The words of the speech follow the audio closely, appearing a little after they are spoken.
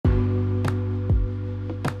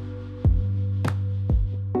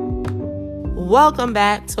Welcome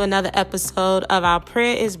back to another episode of our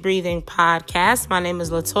Prayer is Breathing podcast. My name is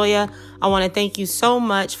Latoya. I want to thank you so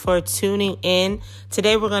much for tuning in.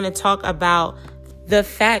 Today we're going to talk about the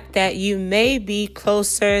fact that you may be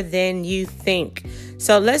closer than you think.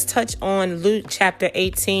 So let's touch on Luke chapter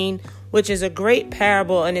 18, which is a great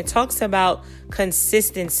parable, and it talks about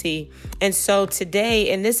consistency. And so today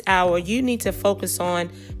in this hour, you need to focus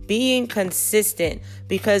on being consistent,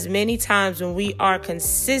 because many times when we are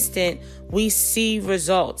consistent, we see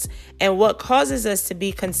results. And what causes us to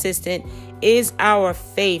be consistent is our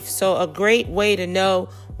faith. So a great way to know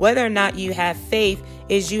whether or not you have faith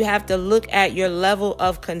is you have to look at your level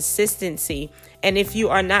of consistency. And if you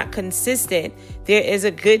are not consistent, there is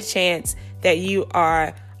a good chance that you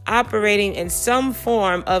are operating in some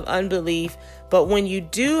form of unbelief. But when you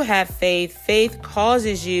do have faith, faith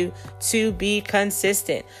causes you to be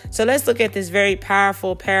consistent. So let's look at this very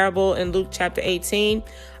powerful parable in Luke chapter 18.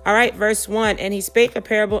 All right, verse 1. And he spake a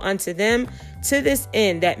parable unto them to this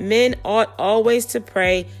end, that men ought always to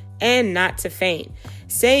pray and not to faint,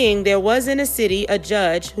 saying, there was in a city a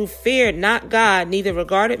judge who feared not God, neither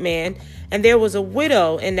regarded man. And there was a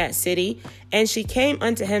widow in that city, and she came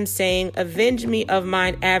unto him, saying, avenge me of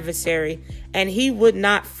mine adversary. And he would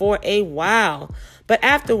not for a while. But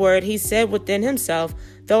afterward he said within himself,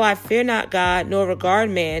 though I fear not God, nor regard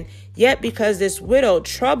man, yet because this widow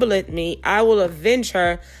troubleth me, I will avenge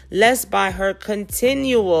her, lest by her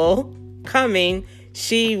continual coming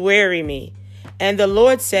she weary me. And the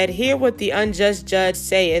Lord said, hear what the unjust judge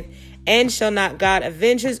saith, and shall not God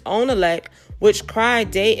avenge his own elect, which cry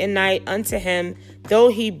day and night unto him, though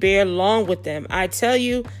he bear long with them? I tell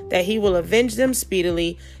you that he will avenge them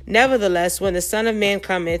speedily. Nevertheless, when the Son of Man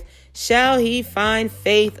cometh, shall he find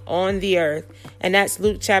faith on the earth? And that's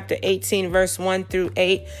Luke chapter 18, verse 1 through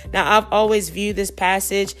 8. Now, I've always viewed this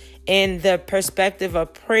passage in the perspective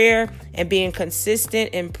of prayer and being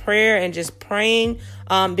consistent in prayer and just praying,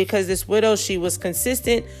 because this widow, she was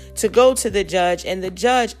consistent to go to the judge, and the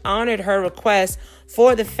judge honored her request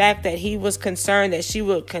for the fact that he was concerned that she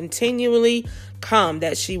would continually come,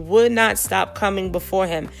 that she would not stop coming before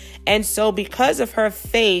him. And so because of her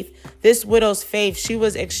faith, this widow's faith, she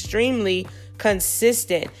was extremely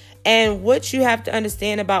consistent. And what you have to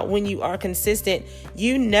understand about when you are consistent,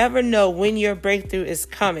 you never know when your breakthrough is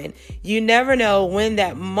coming. You never know when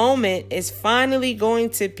that moment is finally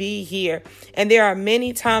going to be here. And there are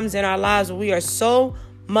many times in our lives where we are so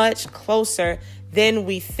much closer than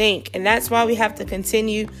we think. And that's why we have to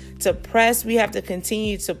continue to press. We have to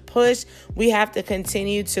continue to push. We have to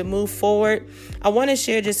continue to move forward. I want to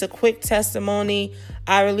share just a quick testimony.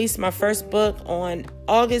 I released my first book on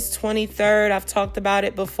August 23rd. I've talked about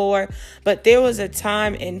it before, but there was a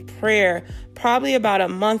time in prayer, probably about a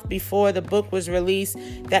month before the book was released,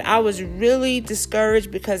 that I was really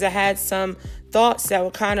discouraged because I had some thoughts that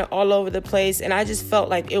were kind of all over the place. And I just felt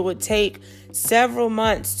like it would take several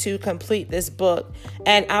months to complete this book.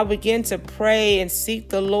 And I began to pray and seek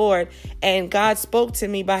the Lord, and God spoke to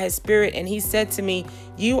me by his Spirit, and he said to me,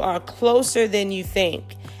 you are closer than you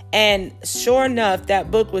think. And sure enough,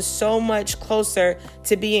 that book was so much closer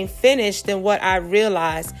to being finished than what I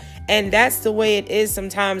realized. And that's the way it is.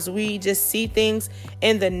 Sometimes we just see things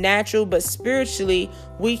in the natural, but spiritually,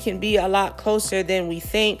 we can be a lot closer than we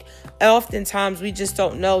think. Oftentimes, we just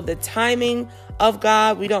don't know the timing of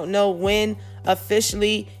God. We don't know when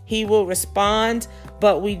officially he will respond,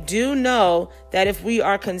 but we do know that if we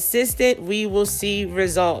are consistent, we will see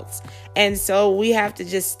results. And so we have to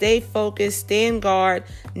just stay focused, stay in guard,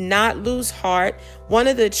 not lose heart. One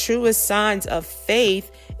of the truest signs of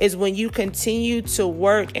faith is when you continue to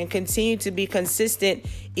work and continue to be consistent,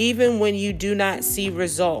 even when you do not see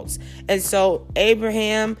results. And so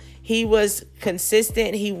Abraham, he was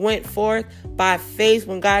consistent. He went forth by faith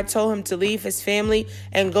when God told him to leave his family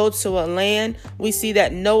and go to a land. We see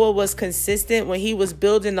that Noah was consistent when he was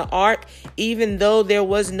building the ark, even though there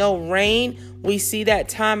was no rain. We see that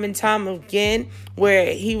time and time again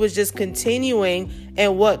where he was just continuing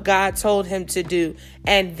in what God told him to do.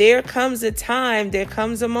 And there comes a time, there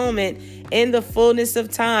comes a moment in the fullness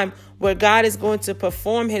of time where God is going to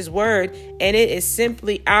perform his word. And it is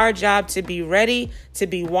simply our job to be ready, to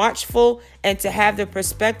be watchful, and to have the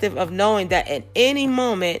perspective of knowing that at any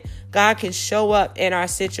moment, God can show up in our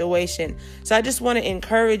situation. So I just want to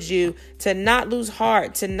encourage you to not lose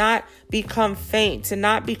heart, to not become faint, to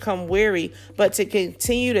not become weary, but to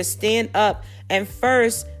continue to stand up and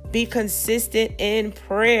first be consistent in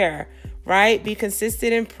prayer, right? Be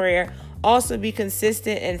consistent in prayer. Also be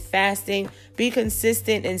consistent in fasting. Be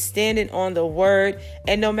consistent in standing on the word.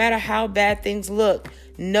 And no matter how bad things look,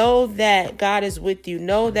 know that God is with you.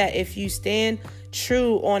 Know that if you stand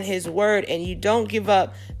true on his word and you don't give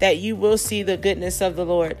up, that you will see the goodness of the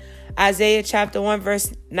Lord. Isaiah chapter 1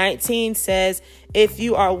 verse 19 says, if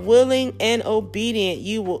you are willing and obedient,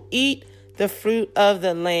 you will eat the fruit of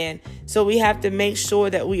the land. So we have to make sure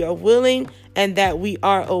that we are willing and that we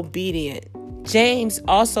are obedient. James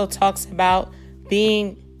also talks about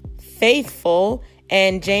being faithful,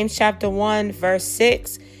 and James chapter 1 verse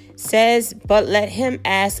 6 says, but let him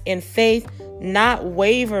ask in faith, not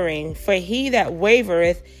wavering, for he that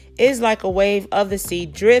wavereth is like a wave of the sea,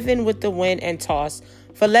 driven with the wind and tossed.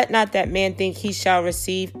 For let not that man think he shall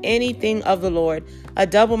receive anything of the Lord. A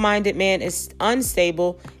double-minded man is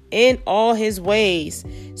unstable in all his ways.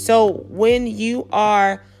 So when you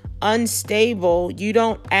are unstable, you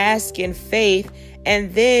don't ask in faith,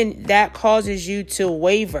 and then that causes you to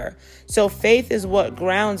waver. So faith is what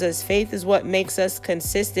grounds us. Faith is what makes us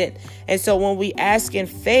consistent. And so when we ask in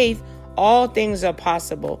faith, all things are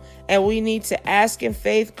possible. And we need to ask in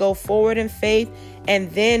faith, go forward in faith,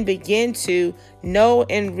 and then begin to know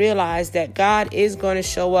and realize that God is going to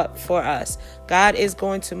show up for us. God is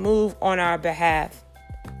going to move on our behalf.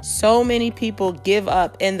 So many people give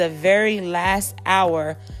up in the very last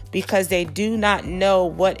hour because they do not know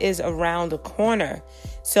what is around the corner.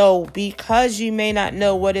 So because you may not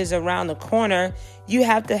know what is around the corner, you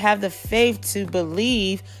have to have the faith to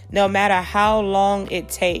believe no matter how long it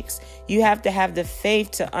takes. You have to have the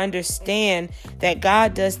faith to understand that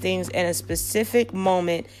God does things in a specific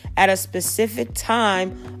moment, at a specific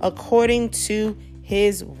time, according to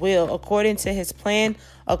his will, according to his plan,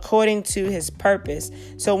 according to his purpose.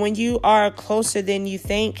 So when you are closer than you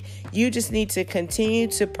think, you just need to continue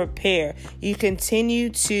to prepare. You continue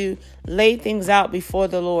to lay things out before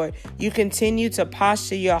the Lord. You continue to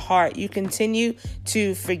posture your heart. You continue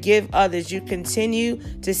to forgive others. You continue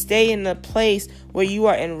to stay in the place where you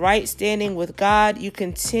are in right standing with God. You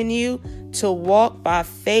continue to walk by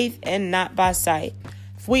faith and not by sight.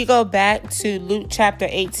 If we go back to Luke chapter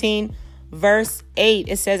 18, verse 8,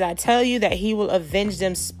 it says, I tell you that he will avenge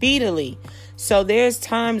them speedily. So there's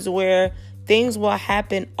times where things will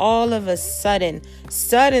happen all of a sudden.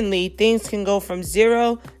 Suddenly, things can go from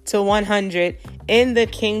 0 to 100 in the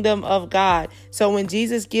kingdom of God. So when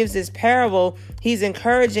Jesus gives this parable, he's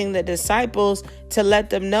encouraging the disciples to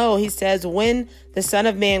let them know. He says, when the Son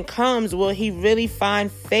of Man comes, will he really find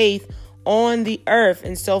faith on the earth?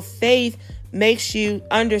 And so faith makes you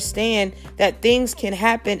understand that things can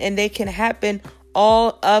happen, and they can happen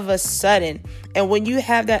all of a sudden. And when you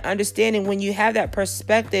have that understanding, when you have that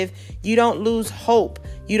perspective, you don't lose hope.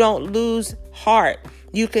 You don't lose heart.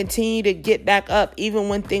 You continue to get back up even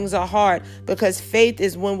when things are hard, because faith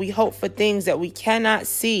is when we hope for things that we cannot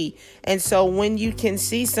see. And so when you can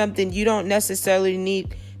see something, you don't necessarily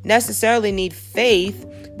need faith,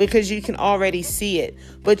 because you can already see it.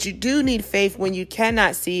 But you do need faith when you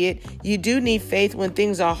cannot see it. You do need faith when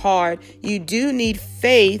things are hard. You do need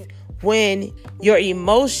faith when your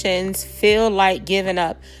emotions feel like giving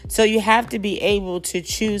up. So you have to be able to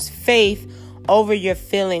choose faith over your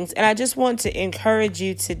feelings. And I just want to encourage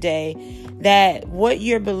you today that what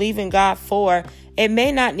you're believing God for, it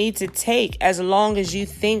may not need to take as long as you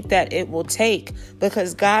think that it will take,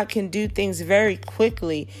 because God can do things very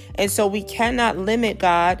quickly. And so we cannot limit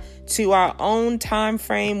God to our own time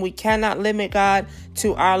frame. We cannot limit God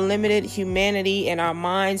to our limited humanity and our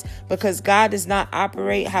minds, because God does not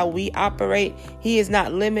operate how we operate. He is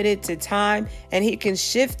not limited to time, and he can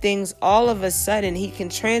shift things all of a sudden. He can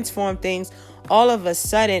transform things all of a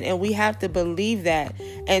sudden, and we have to believe that.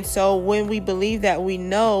 And so when we believe that, we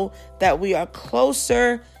know that we are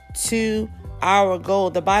closer to our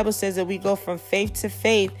goal. The Bible says that we go from faith to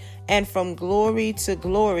faith and from glory to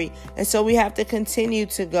glory. And so we have to continue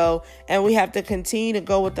to go, and we have to continue to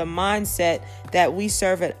go with the mindset that we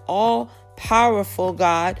serve an all-powerful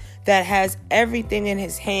God that has everything in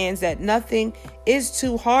his hands, that nothing is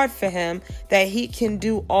too hard for him, that he can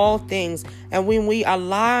do all things. And when we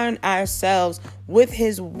align ourselves with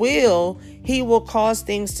his will, he will cause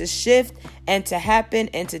things to shift and to happen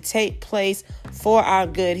and to take place for our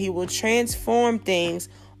good. He will transform things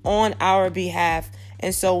on our behalf.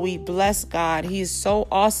 And so we bless God. He is so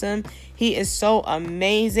awesome. He is so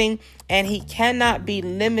amazing, and he cannot be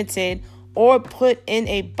limited or put in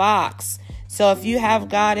a box. So if you have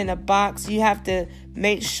God in a box, you have to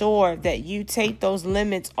make sure that you take those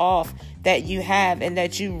limits off that you have, and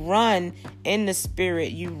that you run in the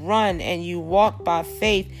Spirit. You run and you walk by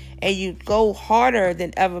faith, and you go harder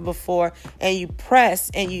than ever before, and you press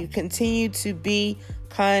and you continue to be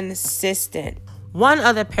consistent. One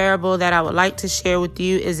other parable that I would like to share with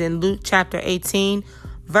you is in Luke chapter 18,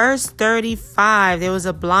 verse 35. There was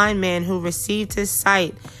a blind man who received his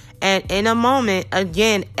sight, And in a moment,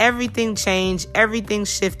 again, everything changed. Everything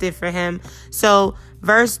shifted for him. So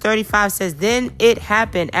verse 35 says, then it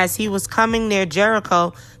happened as he was coming near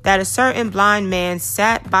Jericho that a certain blind man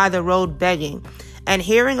sat by the road begging. And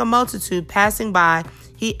hearing a multitude passing by,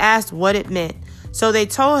 he asked what it meant. So they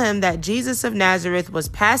told him that Jesus of Nazareth was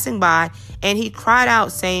passing by, and he cried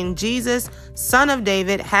out, saying, Jesus, Son of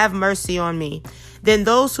David, have mercy on me. Then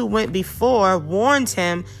those who went before warned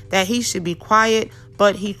him that he should be quiet,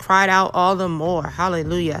 but he cried out all the more.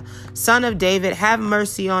 Hallelujah. Son of David, have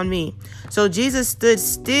mercy on me. So Jesus stood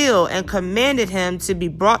still and commanded him to be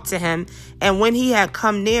brought to him. And when he had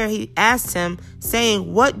come near, he asked him,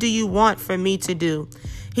 saying, what do you want for me to do?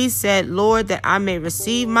 He said, Lord, that I may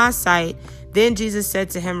receive my sight. Then Jesus said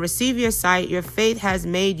to him, receive your sight. Your faith has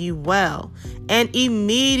made you well. And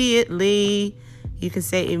immediately, you can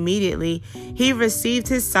say immediately, he received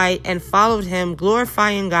his sight and followed him,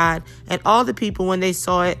 glorifying God. And all the people, when they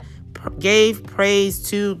saw it, gave praise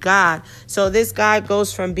to God. So this guy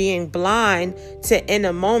goes from being blind to, in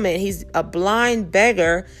a moment, he's a blind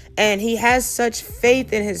beggar, and he has such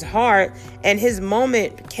faith in his heart. And his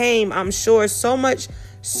moment came, I'm sure, so much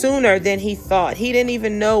sooner than he thought. He didn't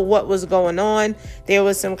even know what was going on. There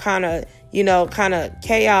was some kind of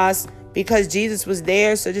chaos because Jesus was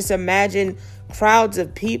there. So just imagine crowds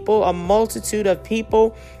of people, a multitude of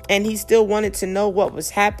people, and he still wanted to know what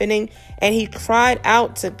was happening. And he cried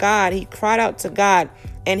out to God. He cried out to God,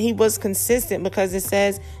 and he was consistent because it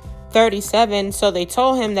says 37. So they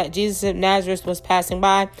told him that Jesus of Nazareth was passing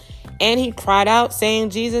by, and he cried out,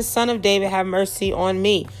 saying, Jesus, Son of David, have mercy on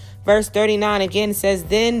me. Verse 39 again says,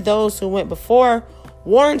 then those who went before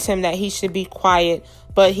warned him that he should be quiet,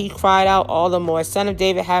 but he cried out all the more, Son of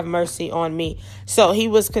David, have mercy on me. So he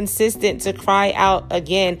was consistent to cry out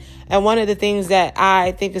again. And one of the things that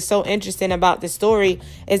I think is so interesting about the story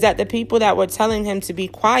is that the people that were telling him to be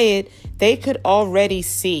quiet, they could already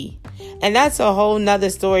see. And that's a whole nother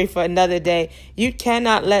story for another day. You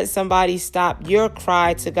cannot let somebody stop your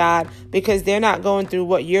cry to God because they're not going through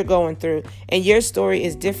what you're going through. And your story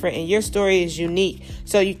is different and your story is unique.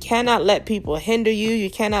 So you cannot let people hinder you. You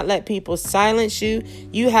cannot let people silence you.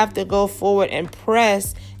 You have to go forward and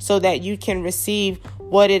press so that you can receive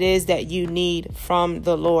what it is that you need from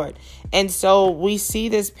the Lord. And so we see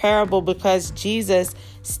this parable because Jesus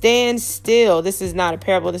stands still. This is not a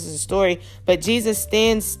parable, this is a story. But Jesus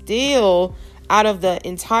stands still out of the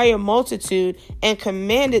entire multitude and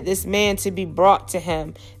commanded this man to be brought to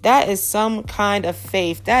him. That is some kind of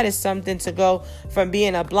faith. That is something to go from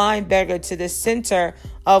being a blind beggar to the center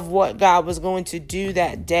of what God was going to do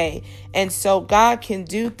that day. And so God can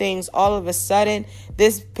do things all of a sudden.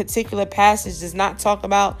 This particular passage does not talk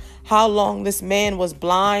about how long this man was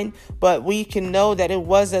blind, but we can know that it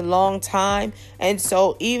was a long time. And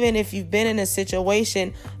so even if you've been in a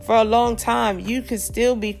situation for a long time, you could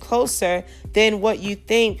still be closer than what you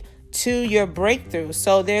think to your breakthrough.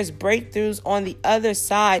 So there's breakthroughs on the other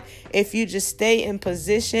side if you just stay in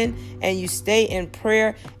position and you stay in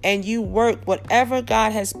prayer and you work whatever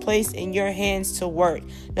God has placed in your hands to work.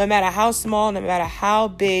 No matter how small, no matter how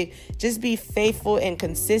big, just be faithful and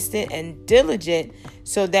consistent and diligent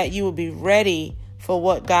so that you will be ready for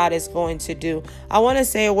what God is going to do. I want to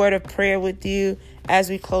say a word of prayer with you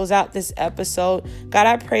as we close out this episode. God,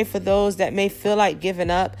 I pray for those that may feel like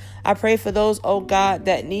giving up. I pray for those, oh God,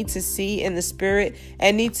 that need to see in the spirit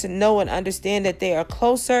and need to know and understand that they are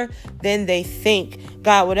closer than they think.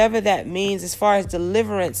 God, whatever that means as far as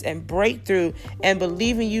deliverance and breakthrough and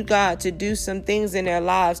believing you, God, to do some things in their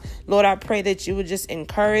lives. Lord, I pray that you would just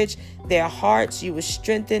encourage their hearts. You would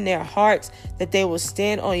strengthen their hearts, that they will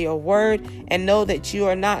stand on your word and know that you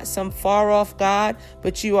are not some far off God,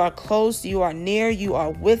 but you are close, you are near, you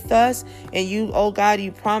are with us. And you, oh God,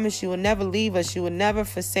 you promise you will never leave us. You will never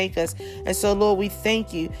forsake us. And so, Lord, we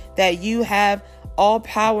thank you that you have all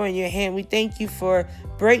power in your hand. We thank you for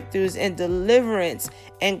breakthroughs and deliverance.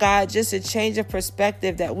 And God, just a change of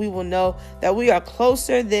perspective, that we will know that we are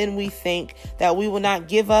closer than we think, that we will not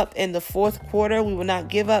give up in the fourth quarter. We will not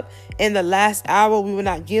give up in the last hour. We will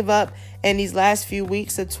not give up in these last few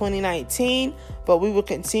weeks of 2019, but we will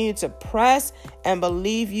continue to press and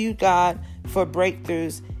believe you, God, for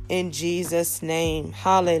breakthroughs in Jesus' name.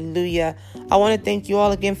 Hallelujah. I want to thank you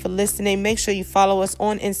all again for listening. Make sure you follow us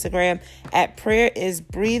on Instagram at Prayer is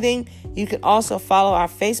Breathing. You can also follow our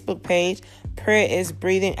Facebook page, Prayer is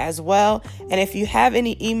Breathing, as well. And if you have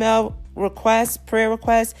any email requests, prayer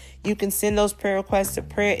requests, you can send those prayer requests to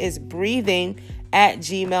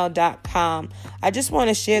prayerisbreathing@gmail.com. I just want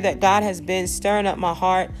to share that God has been stirring up my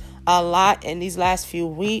heart a lot in these last few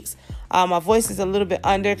weeks. My voice is a little bit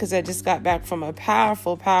under because I just got back from a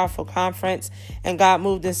powerful, powerful conference, and God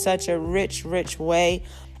moved in such a rich, rich way.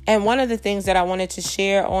 And one of the things that I wanted to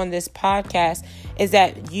share on this podcast is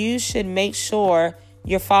that you should make sure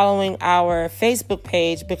you're following our Facebook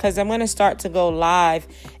page, because I'm going to start to go live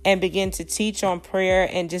and begin to teach on prayer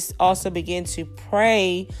and just also begin to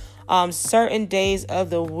pray certain days of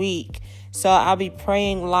the week. So I'll be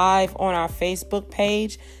praying live on our Facebook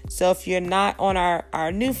page. So if you're not on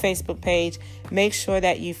our new Facebook page, make sure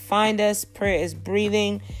that you find us. Prayer is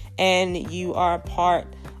Breathing, and you are a part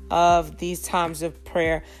of these times of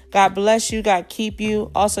prayer. God bless you. God keep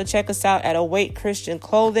you. Also check us out at Awake Christian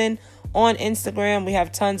Clothing on Instagram. We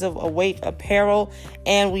have tons of Awake apparel,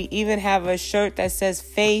 and we even have a shirt that says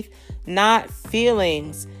faith, not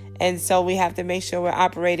feelings. And so we have to make sure we're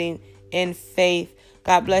operating in faith.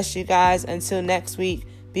 God bless you guys. Until next week,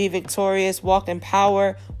 be victorious, walk in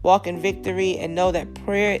power, walk in victory, and know that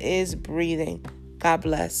prayer is breathing. God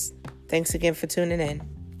bless. Thanks again for tuning in.